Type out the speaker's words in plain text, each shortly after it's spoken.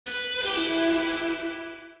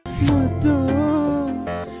ಮುದ್ದು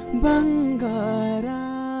ಬಂಗಾರ.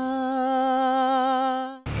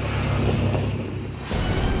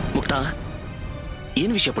 ಮುಕ್ತಾ,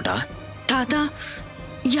 ಏನ್ ವಿಷಯ ಪುಟ? ತಾತ,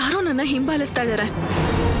 ಯಾರೋ ನನ್ನ ಹಿಂಬಾಲಿಸ್ತಾ ಇದಾರೆ.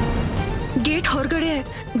 ಗೇಟ್ ಹೊರಗಡೆ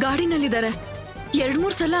ಗಾಡಿನಲ್ಲಿದ್ದಾರೆ.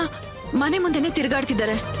 2-3 ಸಲ ಮನೆ ಮುಂದೆನೆ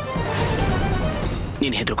ತಿರುಗಾಡ್ತಿದ್ದಾರೆ.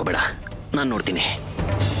 ನೀನ್ ಹೆದರ್ಕೋಬೇಡ, ನಾನು ನೋಡ್ತೀನಿ.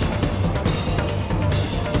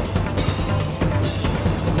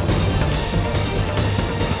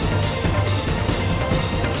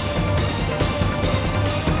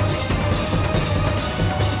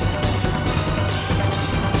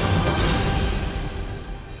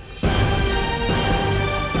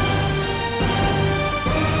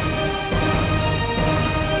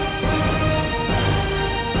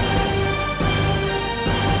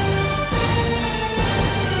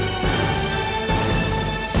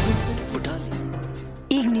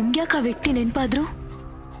 ಯಾಕ ವ್ಯಕ್ತಿ ನೆನ್ಪಾದ್ರು?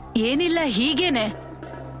 ಏನಿಲ್ಲ, ಹೀಗೇನೆ.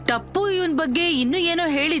 ತಪ್ಪು ಇವನ್ ಬಗ್ಗೆ ಇನ್ನೂ ಏನೋ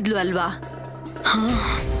ಹೇಳಿದ್ಲು ಅಲ್ವಾ?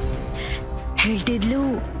 ಹೇಳ್ತಿದ್ಲು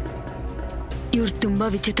ಇವ್ರು ತುಂಬಾ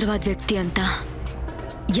ವಿಚಿತ್ರವಾದ ವ್ಯಕ್ತಿ ಅಂತ.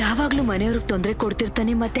 ಯಾವಾಗ್ಲೂ ಮನೆಯವ್ರಿಗೆ ತೊಂದರೆ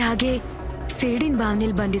ಕೊಡ್ತಿರ್ತಾನೆ, ಮತ್ತೆ ಹಾಗೆ ಸೇಡಿನ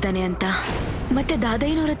ಭಾವನೆಲ್ ಬಂದಿದ್ದಾನೆ ಅಂತ. ಮತ್ತೆ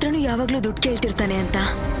ದಾದಯ್ಯನವ್ರ ಹತ್ರನೂ ಯಾವಾಗ್ಲೂ ದುಡ್ಡು ಕೇಳ್ತಿರ್ತಾನೆ ಅಂತ.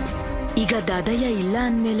 ಈಗ ದಾದಯ್ಯ ಇಲ್ಲ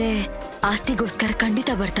ಅಂದ್ಮೇಲೆ ಆಸ್ತಿಗೋಸ್ಕರ ಖಂಡಿತ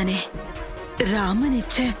ಬರ್ತಾನೆ. ರಾಮನ್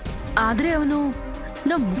ಇಚ್ಛೆ. ಆದ್ರೆ ಅವನು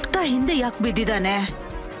ನಮ್ ಮುಕ್ತ ಹಿಂದೆ ಯಾಕೆ ಬಿದ್ದಿದ್ದಾನೆ?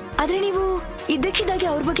 ಆದ್ರೆ ನೀವು ಇದ್ದಕ್ಕಿದ್ದಾಗೆ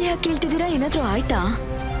ಅವ್ರ ಬಗ್ಗೆ ಯಾಕೆ ಕೇಳ್ತಿದ್ದೀರಾ? ಏನಾದ್ರೂ ಆಯ್ತಾ?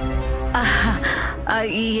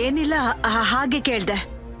 ಏನಿಲ್ಲ, ಹಾಗೆ ಕೇಳ್ದೆ.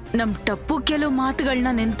 ನಮ್ ಟಪ್ಪು ಕೆಲವು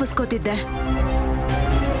ಮಾತುಗಳನ್ನ ನೆನ್ಪಿಸ್ಕೋತಿದ್ದೆ.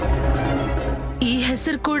 ಈ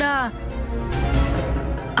ಹೆಸರು ಕೂಡ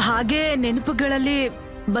ಹಾಗೆ ನೆನಪುಗಳಲ್ಲಿ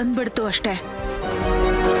ಬಂದ್ಬಿಡ್ತು ಅಷ್ಟೇ.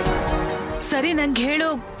 ಸರಿ, ನಂಗೆ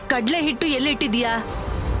ಹೇಳು, ಕಡ್ಲೆ ಹಿಟ್ಟು ಎಲ್ಲಿಟ್ಟಿದ್ಯಾ?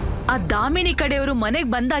 ಆ ದಾಮಿನಿ ಕಡೆಯವರು ಮನೆಗ್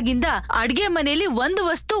ಬಂದಾಗಿಂದ ಅಡ್ಗೆ ಮನೆಯಲ್ಲಿ ಒಂದು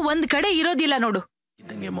ವಸ್ತು ಒಂದ್ ಕಡೆ ಇರೋದಿಲ್ಲ ನೋಡು.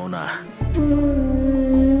 ಇದ್ದಂಗೆ ಮೌನ.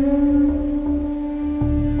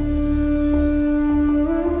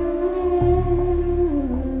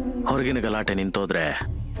 ಹೊರಗಿನ ಗಲಾಟೆ ನಿಂತೋದ್ರೆ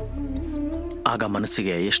ಆಗ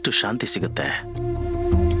ಮನಸ್ಸಿಗೆ ಎಷ್ಟು ಶಾಂತಿ ಸಿಗುತ್ತೆ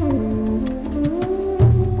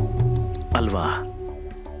ಅಲ್ವಾ?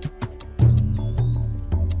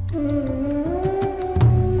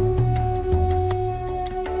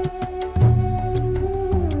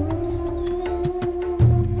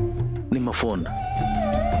 ನಿಮ್ಮ ಫೋನ್,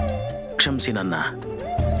 ಕ್ಷಮಿಸಿ ನನ್ನ.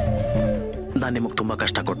 ನಾನು ನಿಮಗೆ ತುಂಬಾ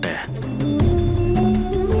ಕಷ್ಟ ಕೊಟ್ಟೆ.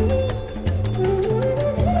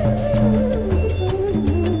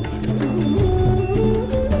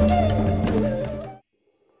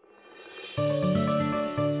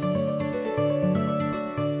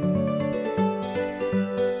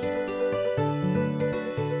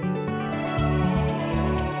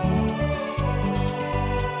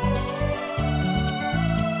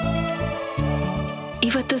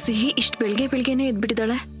 ಇವತ್ತು ಸಿಹಿ ಇಷ್ಟು ಬೆಳಗ್ಗೆನೆ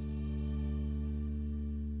ಎದ್ಬಿಟ್ಟಿದ್ದಾಳೆ.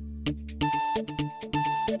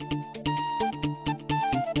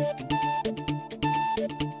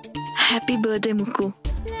 ಹ್ಯಾಪಿ ಬರ್ತ್ಡೇ ಮುಕ್ಕು,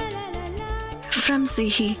 ಫ್ರಮ್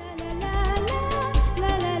ಸಿಹಿ.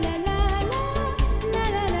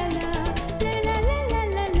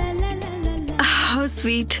 How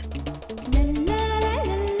sweet.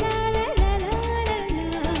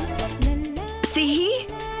 ಸಿಹಿ,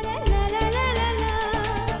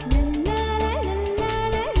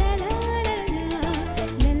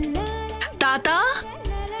 ತಾತ,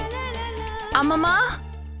 ಅಮ್ಮಮ್ಮ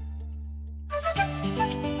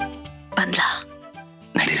ಬಂದ್ಲಾ?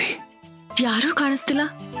 ನಡೀರಿ. ಯಾರೂ ಕಾಣಿಸ್ತಿಲ್ಲ.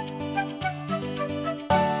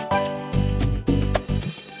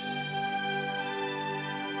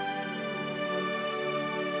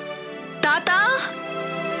 ತಾತ,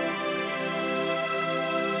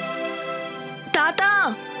 ತಾತ,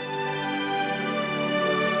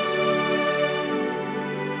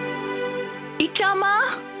 ಇಚ್ಚಾಮ್ಮ,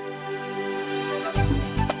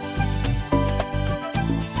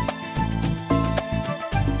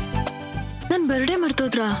 ನನ್ ಬರ್ಡೇ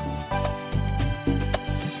ಮರ್ತೋದ್ರಾ?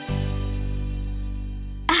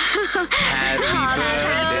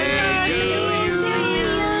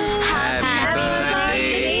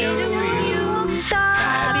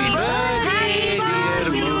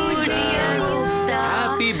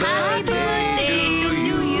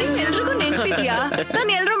 ಎಲ್ರಿಗೂ ನೆನ್ಪಿದ್ಯಾ?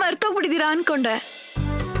 ನಾನು ಎಲ್ರೂ ಮರ್ತೋಗ್ಬಿಟ್ಟಿದ್ದೀರಾ ಅನ್ಕೊಂಡೆ.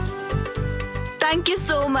 Thank you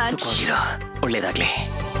so much. ಒಳ್ಳೇದಾಗ್ಲಿ.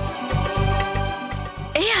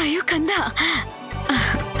 ಏ ಅಯ್ಯೋ ಕಂದ,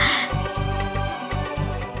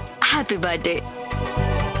 ಹ್ಯಾಪಿ ಬರ್ಡೇ.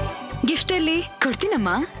 ಗಿಫ್ಟ್ ಎಲ್ಲಿ? ಕೊಡ್ತೀನಮ್ಮ.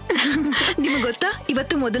 ನಿಮಗೆ ಗೊತ್ತಾ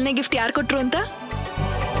ಇವತ್ತು ಮೊದಲನೇ ಗಿಫ್ಟ್ ಯಾರು ಕೊಟ್ರು ಅಂತ?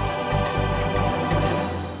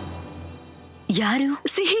 ಯಾರು?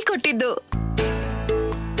 ಸಿಹಿ ಕೊಟ್ಟಿದ್ದು.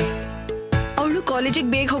 ಅವಳು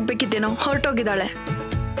ಕಾಲೇಜಿಗೆ ಬೇಗ ಹೋಗ್ಬೇಕಿದ್ದೇನೋ, ಹೊರಟೋಗಿದ್ದಾಳೆ.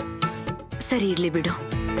 ಸರಿ ಇರ್ಲಿ ಬಿಡು.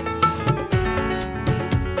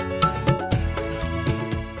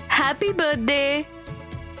 Happy birthday.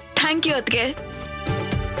 Thank you ಅದ್ಗೆ.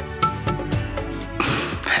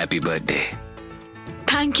 Happy birthday.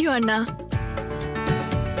 Thank you ಅಣ್ಣ.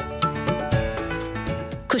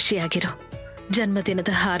 ಖುಷಿಯಾಗಿರೋ.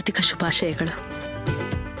 ಜನ್ಮದಿನದ ಹಾರ್ದಿಕ ಶುಭಾಶಯಗಳು.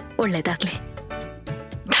 ಒಳ್ಳೇದಾಗ್ಲಿ.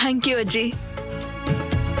 ಥ್ಯಾಂಕ್ ಯು ಅಜ್ಜಿ.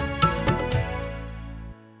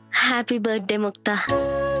 ಹ್ಯಾಪಿ ಬರ್ತ್ಡೇ ಮುಕ್ತಾ.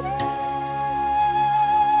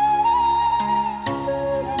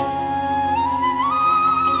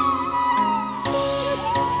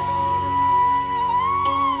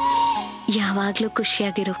 ಯಾವಾಗ್ಲೂ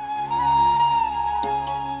ಖುಷಿಯಾಗಿರು.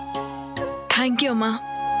 ಥ್ಯಾಂಕ್ ಯು ಅಮ್ಮ.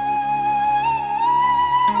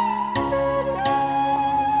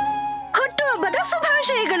 ಹುಟ್ಟು ಹಬ್ಬದ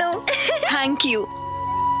ಶುಭಾಶಯಗಳು. Thank you.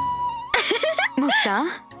 ಮುಕ್ತಾ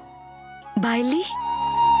ಬಾಯ್ಲಿ.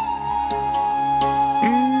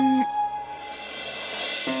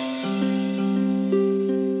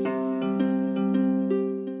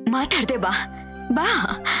 ಮಾತಾಡ್ದೆ ಬಾ ಬಾ.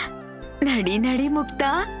 ನಡಿ ನಡಿ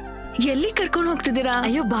ಮುಕ್ತಾ. ಎಲ್ಲಿ ಕರ್ಕೊಂಡು ಹೋಗ್ತಿದ್ದೀರಾ?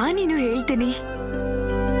 ಅಯ್ಯೋ ಬಾ, ನೀನು ಹೇಳ್ತೀನಿ.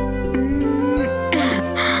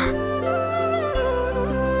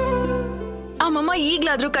 ಅಮ್ಮಮ್ಮ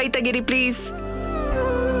ಈಗ್ಲಾದ್ರೂ ಕೈ ತೆಗೀರಿ ಪ್ಲೀಸ್.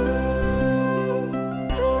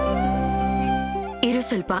 ಇರು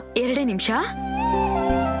ಸ್ವಲ್ಪ, 2 ನಿಮಿಷ.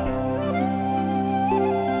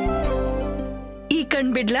 ಈ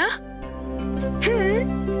ಕಣ್ ಬಿಡ್ಲಾ?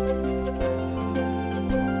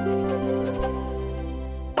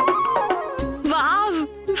 Wow,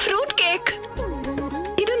 fruit cake.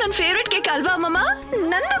 ಇದು ನನ್ನ ಫೇವ್ರೆಟ್ ಕೇಕ್ ಅಲ್ವಾ ಅಮ್ಮಮ್ಮ?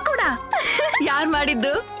 ನಂದು ಕೂಡ. ಯಾರ್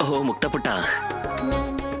ಮಾಡಿದ್ದು? ಓ ಮುಕ್ತ ಪುಟ್ಟ,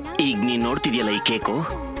 ಈಗ ನೀನ್ ನೋಡ್ತಿದ್ಯಲ್ಲ ಈ ಕೇಕು,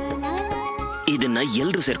 ಇದನ್ನ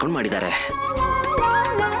ಎಲ್ರು ಸೇರ್ಕೊಂಡು ಮಾಡಿದ್ದಾರೆ.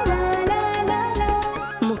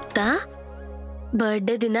 ಮುಕ್ತಾ,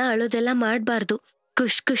 ಬರ್ಡೇ ದಿನ ಅಳೋದೆಲ್ಲ ಮಾಡ್ಬಾರ್ದು.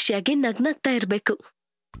 ಖುಷಿಯಾಗಿ ನಗ್ನಗ್ತಾ ಇರ್ಬೇಕು.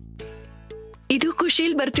 ಇದು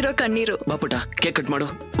ಖುಷಿಲ್ ಬರ್ತಿರೋ ಕಣ್ಣೀರು. ಬಾ ಪುಟ್ಟ, ಕೇಕ್ ಕಟ್ ಮಾಡು.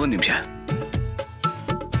 1 ನಿಮಿಷ.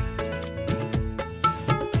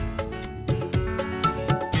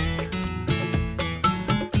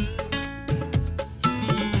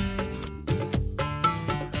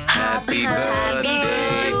 Happy birthday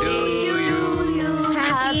to you.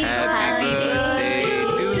 Happy birthday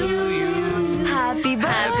to you. Happy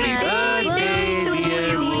birthday to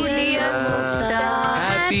you, dear Mukta.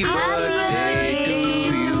 Happy birthday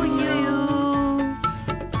to you.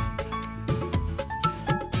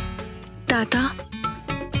 ತಾತ,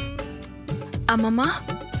 ಅಮ್ಮಮ್ಮ,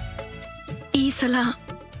 ಈ ಸಲ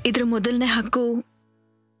ಇದ್ರ ಮೊದಲನೇ ಹಕ್ಕು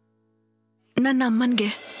ನನ್ನ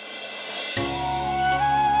ಅಮ್ಮನ್ಗೆ.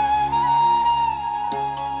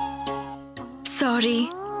 ಸಾರಿ.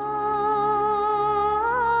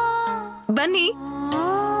 ಬನ್ನಿ.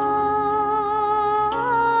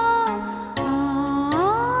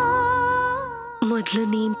 ಮೊದ್ಲು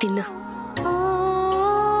ನೀನ್ ತಿನ್ನು.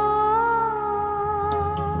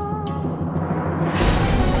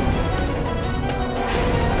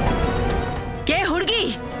 ಏ ಹುಡುಗಿ,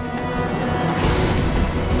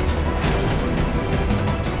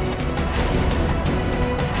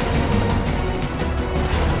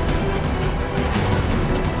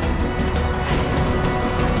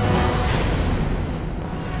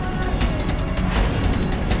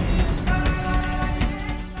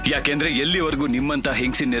 ಯಾಕೆಂದ್ರೆ ಎಲ್ಲಿವರೆಗೂ ನಿಮ್ಮಂತ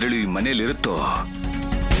ಹೆಂಗಸಿನ ನೆರಳು ಈ ಮನೇಲಿರುತ್ತೋ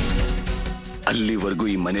ಅಲ್ಲಿವರೆಗೂ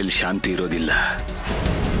ಈ ಮನೇಲಿ ಶಾಂತಿ ಇರೋದಿಲ್ಲ.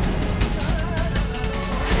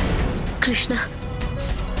 ಕೃಷ್ಣ,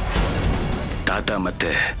 ತಾತ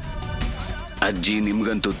ಮತ್ತೆ ಅಜ್ಜಿ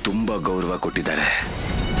ನಿಮ್ಗಂತೂ ತುಂಬಾ ಗೌರವ ಕೊಟ್ಟಿದ್ದಾರೆ.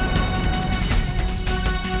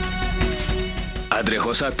 ಆದ್ರೆ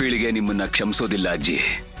ಹೊಸ ಪೀಳಿಗೆ ನಿಮ್ಮನ್ನ ಕ್ಷಮಿಸೋದಿಲ್ಲ ಅಜ್ಜಿ.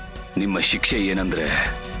 ನಿಮ್ಮ ಶಿಕ್ಷೆ ಏನಂದ್ರೆ,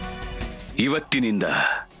 ಇವತ್ತಿನಿಂದ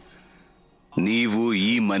ನೀವು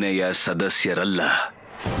ಈ ಮನೆಯ ಸದಸ್ಯರಲ್ಲ.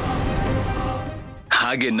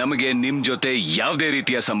 ಹಾಗೆ ನಮಗೆ ನಿಮ್ ಜೊತೆ ಯಾವುದೇ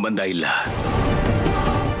ರೀತಿಯ ಸಂಬಂಧ ಇಲ್ಲ.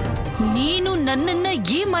 ನೀನು ನನ್ನನ್ನ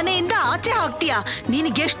ಈ ಮನೆಯಿಂದ ಆಚೆ ಹಾಕ್ತೀಯ?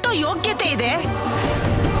 ನಿನಗೆಷ್ಟೋ ಯೋಗ್ಯತೆ ಇದೆ.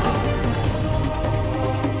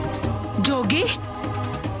 ಜೋಗಿ,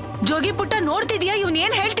 ಜೋಗಿ ಪುಟ್ಟ ನೋಡ್ತಿದ್ಯಾ ಇವನ್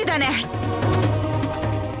ಏನ್ ಹೇಳ್ತಿದ್ದಾನೆ?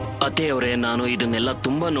 ಅತ್ತೆಯವರೇ, ನಾನು ಇದನ್ನೆಲ್ಲ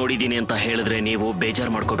ತುಂಬಾ ನೋಡಿದ್ದೀನಿ ಅಂತ ಹೇಳಿದ್ರೆ ನೀವು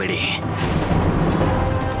ಬೇಜಾರು ಮಾಡ್ಕೋಬೇಡಿ.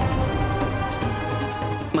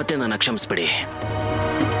 ಮತ್ತೆ ನನ್ನ ಕ್ಷಮಿಸ್ಬಿಡಿ.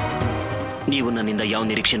 ನೀವು ನನ್ನಿಂದ ಯಾವ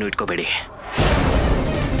ನಿರೀಕ್ಷೆನೂ ಇಟ್ಕೋಬೇಡಿ.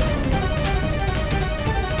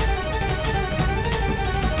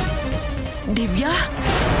 ದಿವ್ಯಾ,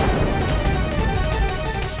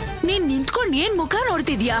 ನೀನ್ ನಿಂತ್ಕೊಂಡು ಏನ್ ಮುಖ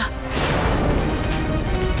ನೋಡ್ತಿದ್ಯಾ?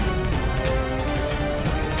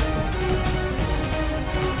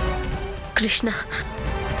 ಕೃಷ್ಣ,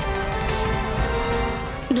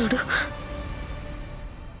 ನೋಡು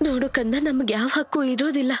ನೋಡು ಕಂದ, ನಮ್ಗೆ ಯಾವ ಹಕ್ಕು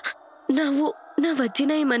ಇರೋದಿಲ್ಲ. ನಾವು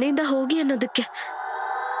ಅಜ್ಜಿನ ಈ ಮನೆಯಿಂದ ಹೋಗಿ ಅನ್ನೋದಕ್ಕೆ.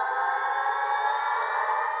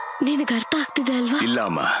 ನಿನಗೆ ಅರ್ಥ ಆಗ್ತಿದೆ ಅಲ್ವಾ? ಇಲ್ಲ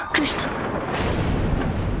ಅಮ್ಮ. ಕೃಷ್ಣ,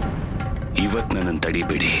 ಇವತ್ ನನ್ನ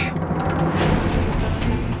ತಡಿಬೇಡಿ.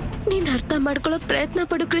 ನೀನ್ ಅರ್ಥ ಮಾಡ್ಕೊಳ್ಳೋಕ್ ಪ್ರಯತ್ನ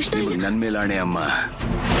ಪಡು ಕೃಷ್ಣ. ನನ್ ಮೇಲೆ ಆಣೆ ಅಮ್ಮ.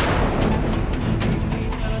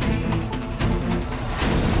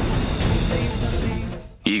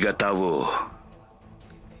 ಈಗ ತಾವು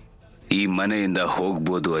ಈ ಮನೆಯಿಂದ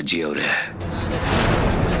ಹೋಗ್ಬೋದು ಅಜ್ಜಿ ಅವರೇ.